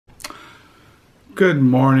Good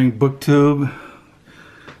morning, BookTube.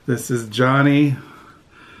 This is Johnny.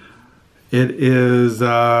 It is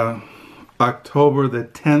October the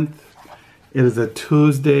 10th. It is a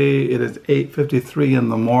Tuesday. It is 8:53 in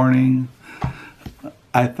the morning.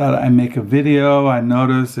 I thought I'd make a video. I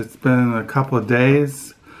noticed it's been a couple of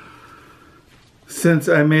days since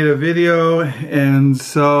I made a video, and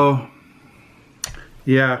so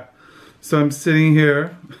yeah. So I'm sitting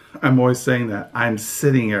here. I'm always saying that. I'm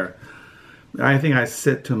sitting here. I think I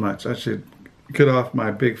sit too much. I should get off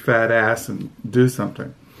my big fat ass and do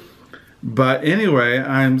something. But anyway,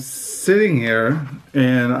 I'm sitting here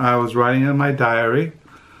and I was writing in my diary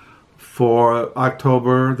for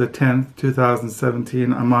October the 10th,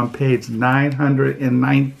 2017. I'm on page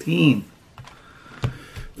 919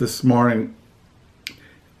 this morning.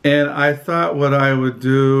 And I thought what I would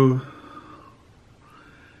do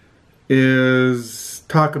is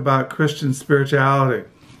talk about Christian spirituality,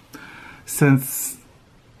 since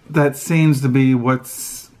that seems to be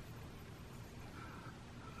what's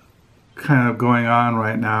kind of going on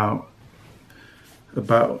right now.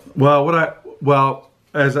 As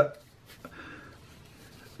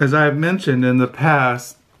I've mentioned in the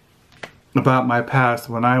past about my past,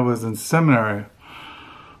 when I was in seminary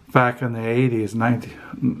back in the 80s,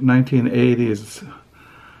 1980s,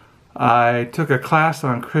 I took a class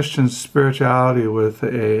on Christian spirituality with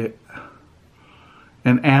an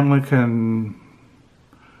Anglican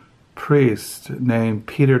priest named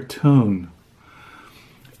Peter Toon,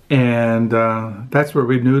 and that's what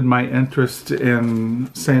renewed my interest in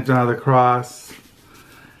St. John of the Cross.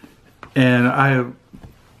 And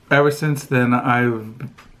ever since then, I've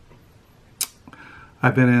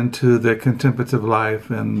been into the contemplative life.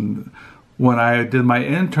 And when I did my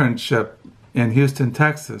internship in Houston,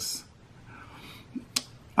 Texas,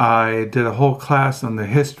 I did a whole class on the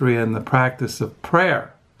history and the practice of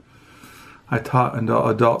prayer. I taught in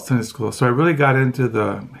adult Sunday school. So I really got into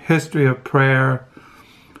the history of prayer,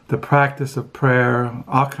 the practice of prayer,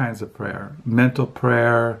 all kinds of prayer, mental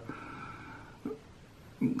prayer,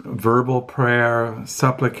 verbal prayer,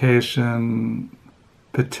 supplication,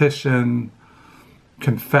 petition,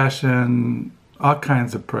 confession, all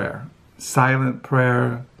kinds of prayer, silent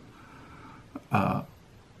prayer,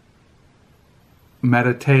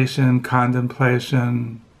 meditation,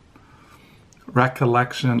 contemplation,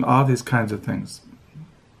 recollection, all these kinds of things.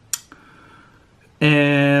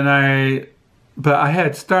 And I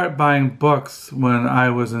had started buying books when I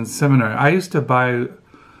was in seminary. I used to buy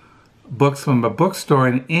books from a bookstore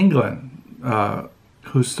in England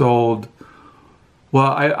who sold.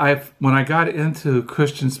 Well, when I got into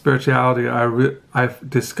Christian spirituality, I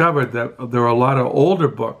discovered that there were a lot of older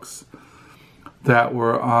books that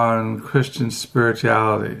were on Christian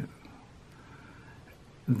spirituality.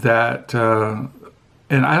 And I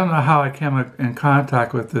don't know how I came in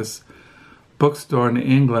contact with this bookstore in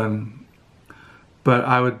England, but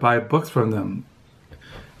I would buy books from them.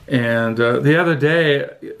 And the other day,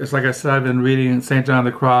 it's like I said, I've been reading St. John of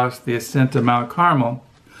the Cross, The Ascent to Mount Carmel.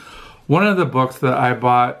 One of the books that I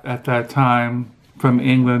bought at that time from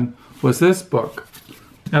England was this book.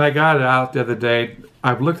 And I got it out the other day.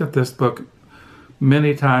 I've looked at this book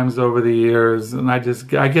many times over the years, and I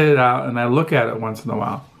get it out and I look at it once in a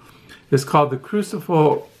while. It's called The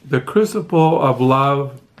Crucible of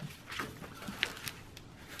Love,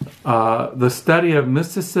 the Study of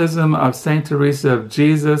Mysticism of St. Teresa of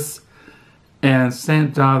Jesus and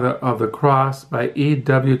St. John of the Cross by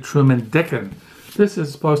E.W. Trueman Dicken. This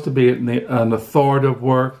is supposed to be an authoritative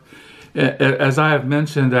work. As I have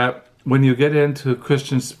mentioned, that when you get into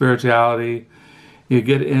Christian spirituality, you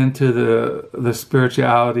get into the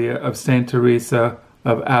spirituality of St. Teresa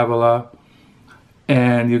of Avila,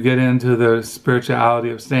 and you get into the spirituality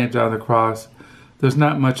of St. John of the Cross. There's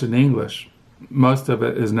not much in English. Most of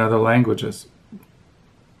it is in other languages.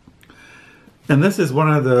 And this is one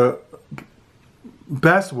of the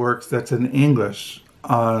best works that's in English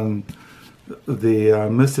on the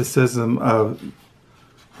mysticism of,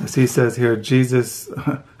 as he says here, Jesus,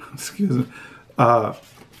 excuse me,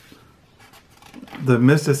 the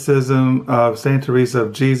mysticism of St. Teresa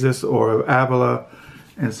of Jesus or of Avila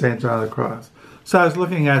and St. John of the Cross. So I was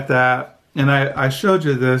looking at that, and I showed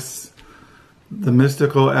you this, The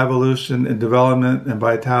Mystical Evolution and Development and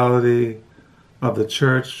Vitality of the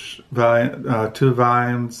Church, 2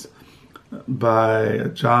 volumes by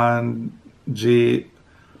John G.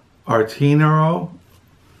 Arintero,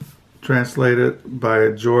 translated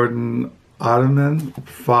by Jordan Aumann,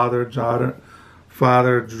 Father Jordan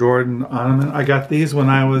Aumann. I got these when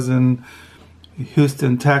I was in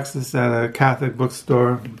Houston, Texas at a Catholic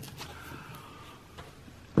bookstore.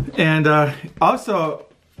 And also,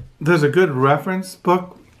 there's a good reference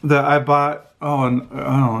book that I bought a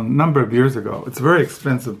number of years ago. It's a very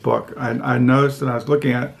expensive book. I noticed when I was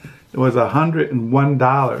looking at it, it was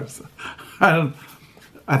 $101.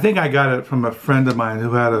 I think I got it from a friend of mine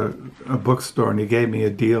who had a bookstore, and he gave me a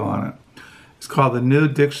deal on it. It's called The New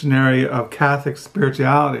Dictionary of Catholic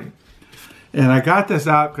Spirituality. And I got this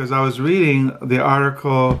out because I was reading the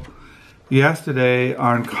article yesterday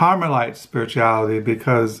on Carmelite spirituality,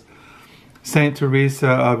 because Saint Teresa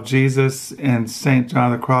of Jesus and Saint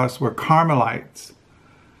John of the Cross were Carmelites.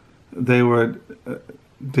 They were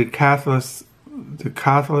Decathlon,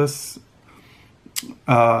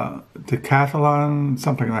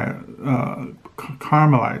 something like that,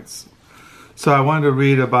 Carmelites. So I wanted to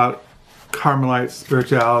read about Carmelite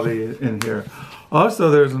spirituality in here. Also,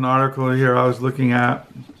 there's an article here I was looking at,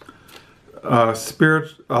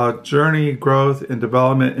 journey, growth, and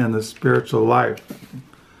development in the spiritual life.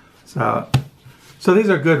 So these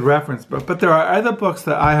are good reference books, but there are other books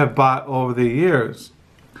that I have bought over the years.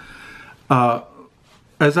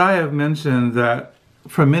 As I have mentioned, that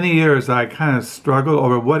for many years I kind of struggled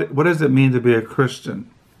over what does it mean to be a Christian?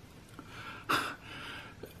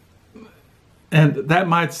 And that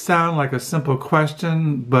might sound like a simple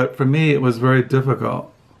question, but for me it was very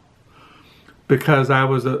difficult, because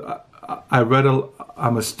I'm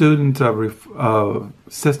a student of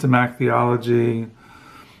systematic theology.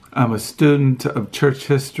 I'm a student of church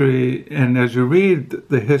history, and as you read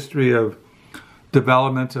the history of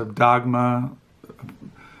development of dogma,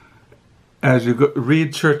 as you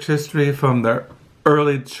read church history from the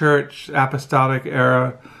early church apostolic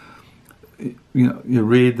era, you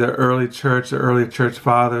read the early church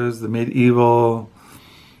fathers, the medieval,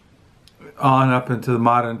 on up into the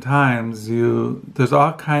modern times, there's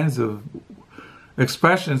all kinds of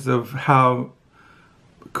expressions of how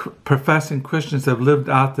professing Christians have lived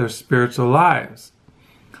out their spiritual lives.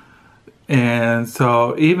 And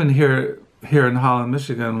so even here in Holland,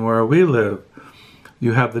 Michigan, where we live,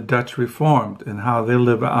 you have the Dutch Reformed and how they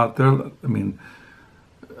live out their,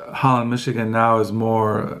 Holland, Michigan now is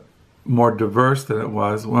more diverse than it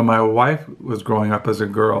was. When my wife was growing up as a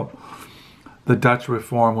girl, the Dutch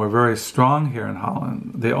Reformed were very strong here in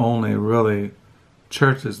Holland, the only really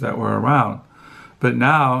churches that were around. But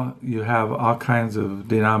now you have all kinds of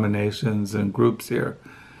denominations and groups here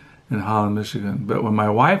in Holland, Michigan. But when my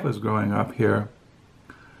wife was growing up here,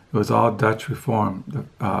 it was all Dutch Reformed.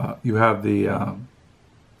 You have the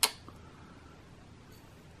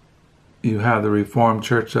Reformed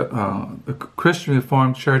Church, the Christian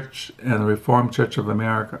Reformed Church, and the Reformed Church of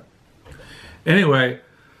America. Anyway,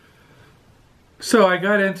 so I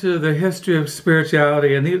got into the history of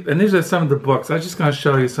spirituality, and these are some of the books. I'm just going to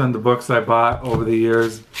show you some of the books I bought over the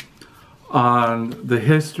years on the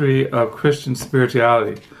history of Christian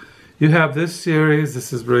spirituality. You have this series.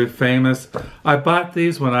 This is very famous. I bought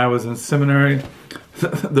these when I was in seminary.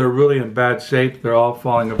 They're really in bad shape. They're all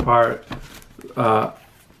falling apart. The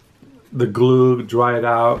glue dried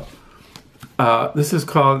out. This is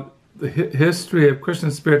called The History of Christian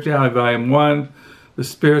Spirituality, Volume 1. The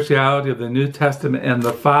Spirituality of the New Testament and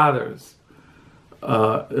the Fathers.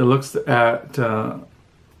 It looks at the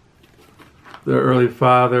early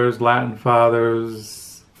fathers, Latin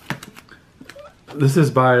fathers. This is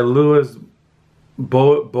by Louis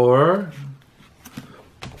Boer.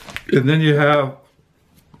 And then you have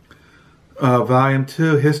Volume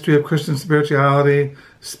 2, History of Christian Spirituality,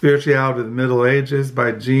 Spirituality of the Middle Ages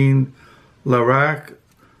by Jean Larac,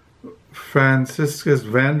 Franciscus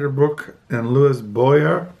Vanderbroek, and Louis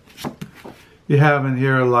Boyer. You have in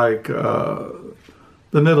here like the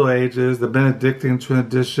Middle Ages, the Benedictine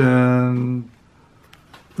tradition,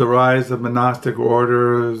 the rise of monastic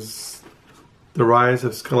orders, the rise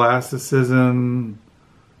of scholasticism,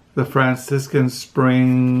 the Franciscan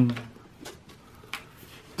spring,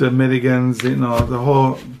 Dominicans, the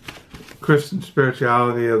whole Christian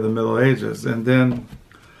spirituality of the Middle Ages. And then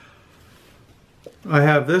I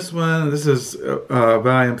have this one. This is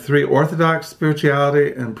Volume 3, Orthodox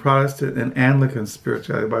Spirituality and Protestant and Anglican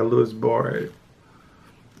Spirituality by Louis Boyer.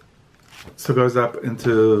 So it goes up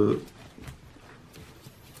into,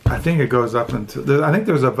 I think there's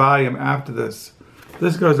a volume after this.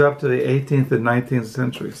 This goes up to the 18th and 19th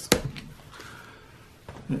centuries.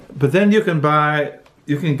 But then you can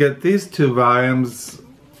get these two volumes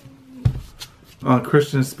on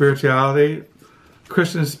Christian spirituality.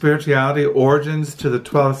 Christian Spirituality, Origins to the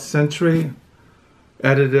 12th Century,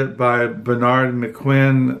 edited by Bernard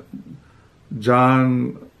McQuinn,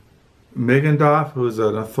 John Migendorf, who's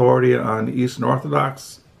an authority on Eastern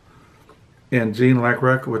Orthodox, and Jean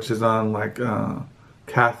Lacrec, which is on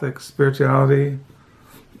Catholic spirituality.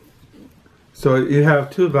 So you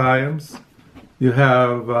have two volumes. You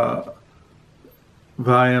have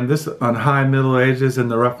volume this on High Middle Ages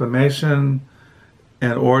and the Reformation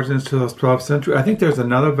and Origins to the 12th century. I think there's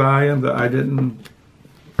another volume that I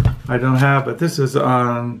don't have, but this is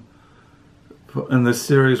on in the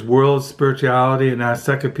series World Spirituality and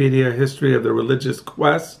Encyclopedia History of the Religious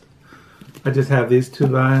Quest. I just have these two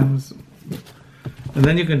volumes. And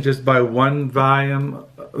then you can just buy one volume,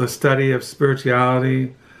 The Study of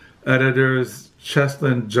Spirituality, editors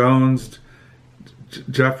Cheslyn, Jones,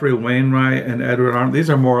 Geoffrey, Wainwright, and Edward Arnold. These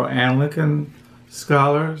are more Anglican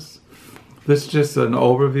scholars. This is just an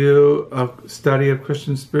overview of study of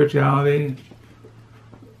Christian spirituality.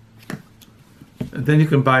 And then you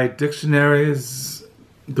can buy dictionaries,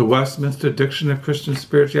 the Westminster Dictionary of Christian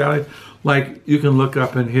Spirituality. Like, you can look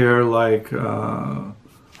up in here, like,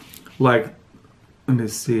 let me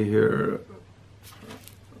see here.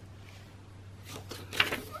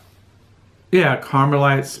 Yeah,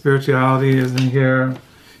 Carmelite spirituality is in here.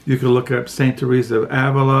 You can look up Saint Teresa of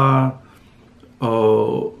Avila.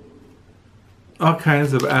 Oh, all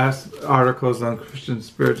kinds of articles on Christian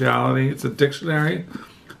spirituality. It's a dictionary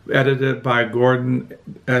edited by Gordon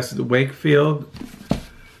S. Wakefield.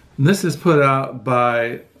 And this is put out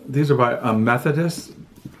by, these are by a Methodist.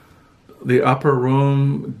 The Upper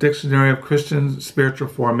Room Dictionary of Christian Spiritual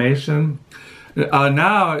Formation.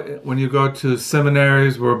 Now, when you go to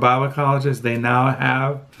seminaries or Bible colleges, they now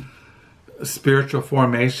have spiritual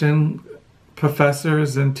formation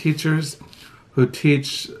professors and teachers who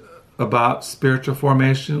teach about spiritual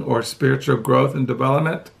formation or spiritual growth and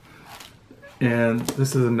development. And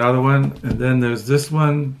this is another one. And then there's this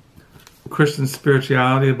one, Christian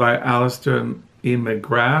Spirituality by Alister E.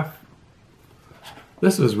 McGrath.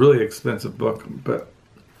 This was a really expensive book, but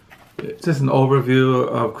it's just an overview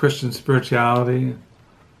of Christian spirituality,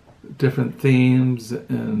 different themes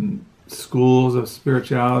and schools of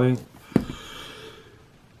spirituality.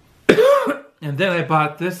 And then I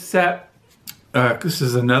bought this set. This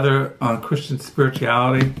is another on Christian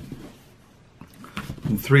spirituality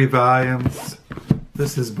in 3 volumes.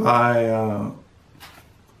 This is by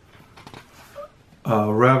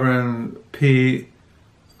Reverend P.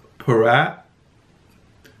 Perrat.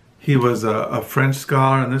 He was a French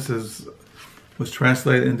scholar, and this was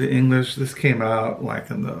translated into English. This came out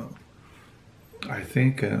like in the, I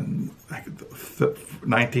think in like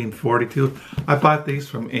 1942. I bought these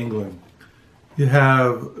from England. You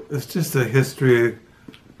have, it's just a history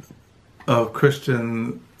of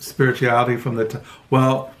Christian spirituality from the time.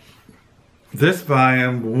 Well, this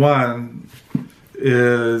volume 1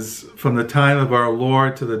 is from the time of our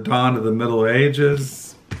Lord to the dawn of the Middle Ages.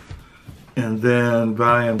 And then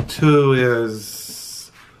volume 2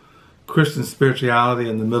 is Christian spirituality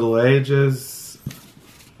in the Middle Ages.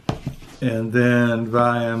 And then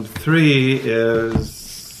volume 3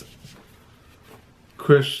 is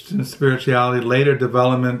Christian spirituality, later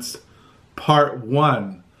developments, part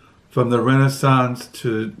 1, from the Renaissance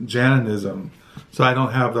to Jansenism. So I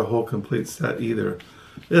don't have the whole complete set either.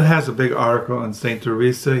 It has a big article on Saint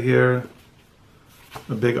Teresa here,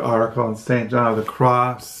 a big article on Saint John of the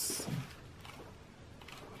Cross.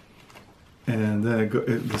 And then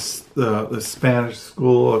the Spanish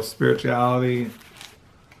School of Spirituality.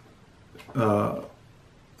 I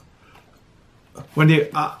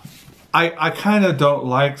kind of don't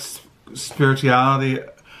like spirituality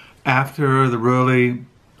after the really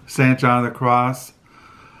St. John of the Cross.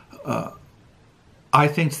 I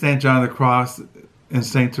think St. John of the Cross and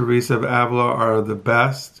St. Teresa of Avila are the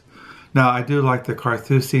best. Now, I do like the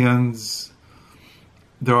Carthusians.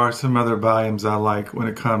 There are some other volumes I like when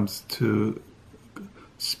it comes to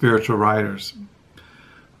spiritual writers.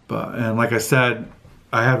 And like I said,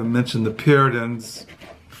 I haven't mentioned the Puritans.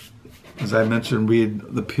 As I mentioned, read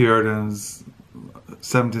the Puritans,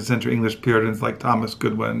 17th century English Puritans like Thomas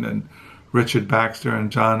Goodwin and Richard Baxter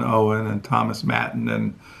and John Owen and Thomas Matten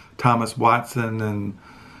and Thomas Watson and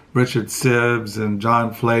Richard Sibbes and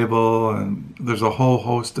John Flavel. And there's a whole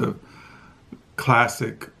host of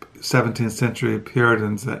classic 17th century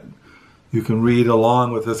Puritans that you can read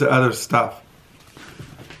along with this other stuff.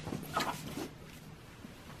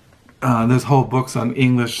 There's whole books on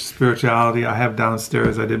English spirituality I have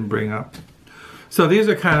downstairs I didn't bring up. So these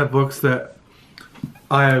are kind of books that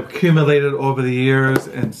I have accumulated over the years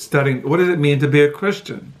and studying. What does it mean to be a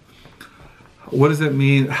Christian? What does it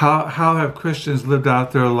mean? How have Christians lived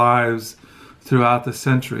out their lives throughout the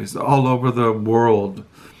centuries, all over the world,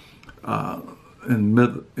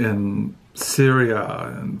 in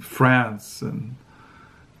Syria and France and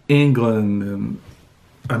England and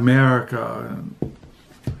America. And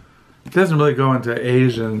it doesn't really go into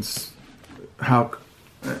Asians, how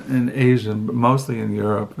in Asia, but mostly in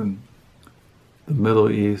Europe and the Middle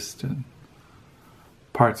East and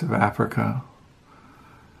parts of Africa.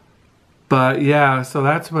 But yeah, so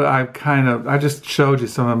that's what I just showed you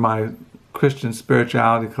some of my Christian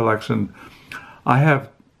spirituality collection. I have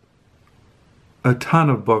a ton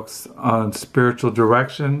of books on spiritual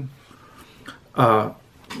direction.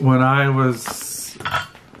 When I was,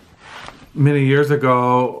 many years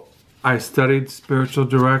ago, I studied spiritual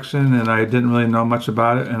direction and I didn't really know much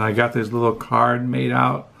about it, and I got this little card made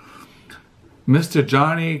out. Mr.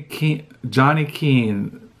 Johnny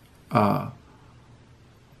Keene, I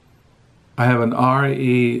have an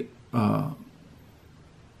R.E., I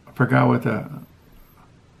forgot what that,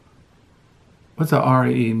 what's a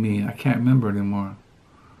R.E. mean? I can't remember anymore.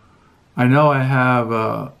 I know I have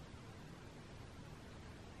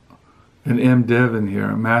an M.Div in here,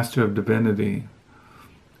 a Master of Divinity.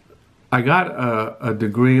 I got a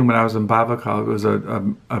degree when I was in Bible college. It was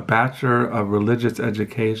a Bachelor of Religious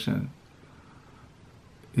Education.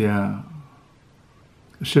 Yeah.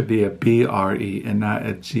 It should be a B.R.E. and not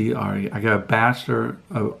a G.R.E. I got a Bachelor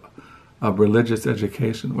of Religious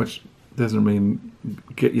Education, which doesn't really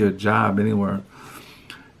get you a job anywhere.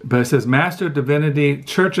 But it says Master of Divinity,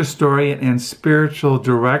 Church Historian, and Spiritual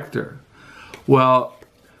Director. Well,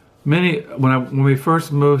 when we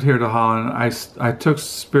first moved here to Holland, I took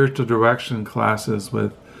spiritual direction classes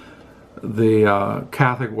with the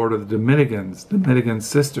Catholic Order of the Dominican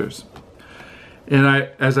Sisters. And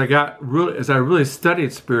as I really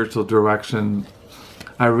studied spiritual direction,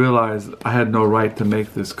 I realized I had no right to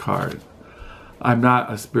make this card. I'm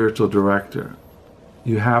not a spiritual director.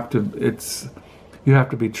 You have to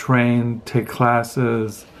be trained, take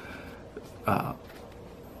classes.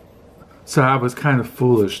 So I was kind of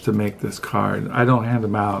foolish to make this card. I don't hand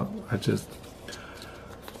them out. I just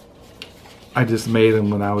made them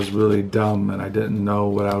when I was really dumb and I didn't know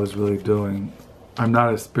what I was really doing. I'm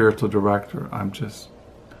not a spiritual director.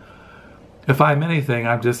 If I'm anything,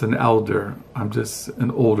 I'm just an elder. I'm just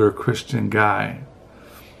an older Christian guy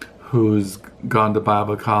who's gone to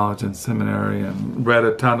Bible college and seminary and read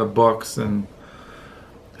a ton of books and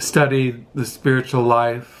studied the spiritual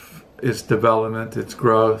life, its development, its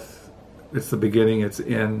growth, its the beginning, its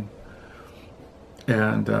end.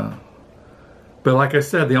 And but like I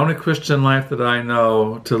said, the only Christian life that I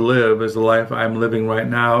know to live is the life I'm living right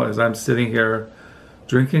now as I'm sitting here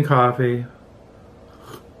drinking coffee,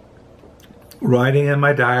 writing in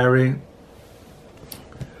my diary.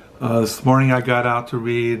 This morning I got out to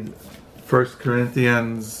read 1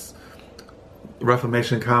 Corinthians,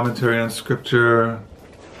 Reformation commentary on Scripture,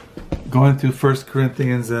 going through 1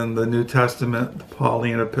 Corinthians and the New Testament, the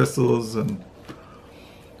Pauline epistles, and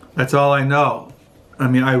that's all I know. I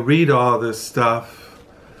mean, I read all this stuff,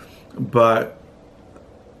 but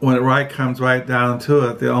when it comes right down to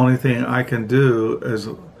it, the only thing I can do is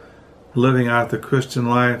living out the Christian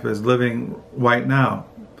life is living right now.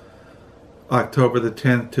 October the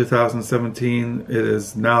 10th, 2017. It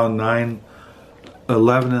is now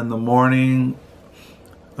 9:11 in the morning.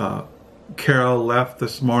 Carol left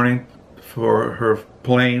this morning for her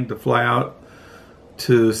plane to fly out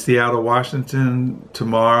to Seattle, Washington.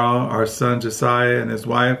 Tomorrow, our son Josiah and his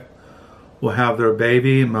wife will have their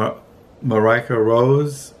baby, Marika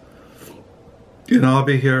Rose. And I'll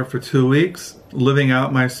be here for 2 weeks living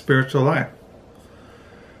out my spiritual life.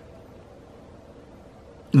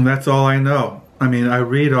 And that's all I know. I mean, I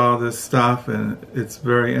read all this stuff and it's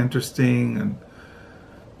very interesting,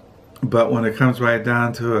 but when it comes right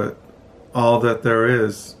down to it, all that there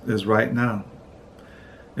is right now.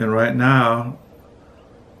 And right now,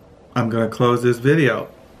 I'm going to close this video.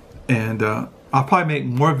 And I'll probably make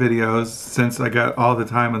more videos since I got all the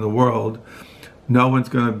time in the world. No one's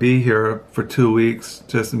going to be here for 2 weeks,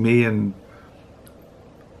 just me and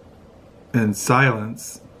in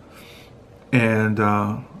silence. And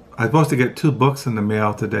I'm supposed to get 2 books in the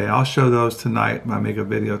mail today. I'll show those tonight when I make a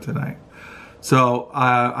video tonight. So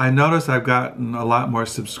I notice I've gotten a lot more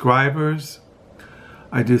subscribers.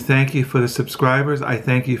 I do thank you for the subscribers. I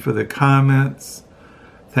thank you for the comments.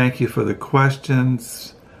 Thank you for the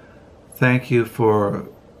questions. Thank you for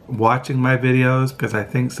watching my videos, because I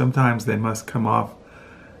think sometimes they must come off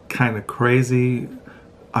kind of crazy.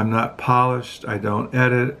 I'm not polished. I don't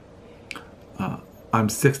edit. I'm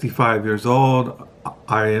 65 years old.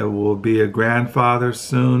 I will be a grandfather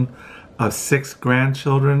soon of 6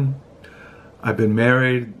 grandchildren. I've been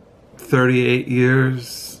married 38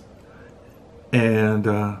 years, and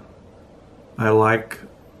I like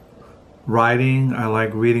writing. I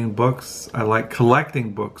like reading books. I like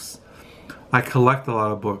collecting books. I collect a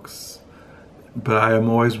lot of books, but I am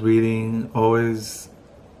always reading, always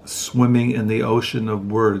swimming in the ocean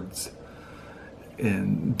of words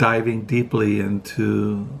and diving deeply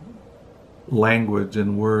into language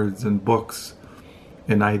and words and books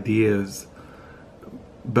and ideas.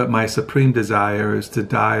 But my supreme desire is to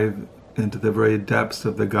dive into the very depths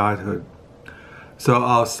of the Godhead. So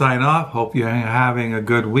I'll sign off. Hope you're having a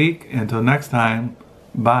good week. Until next time,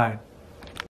 bye.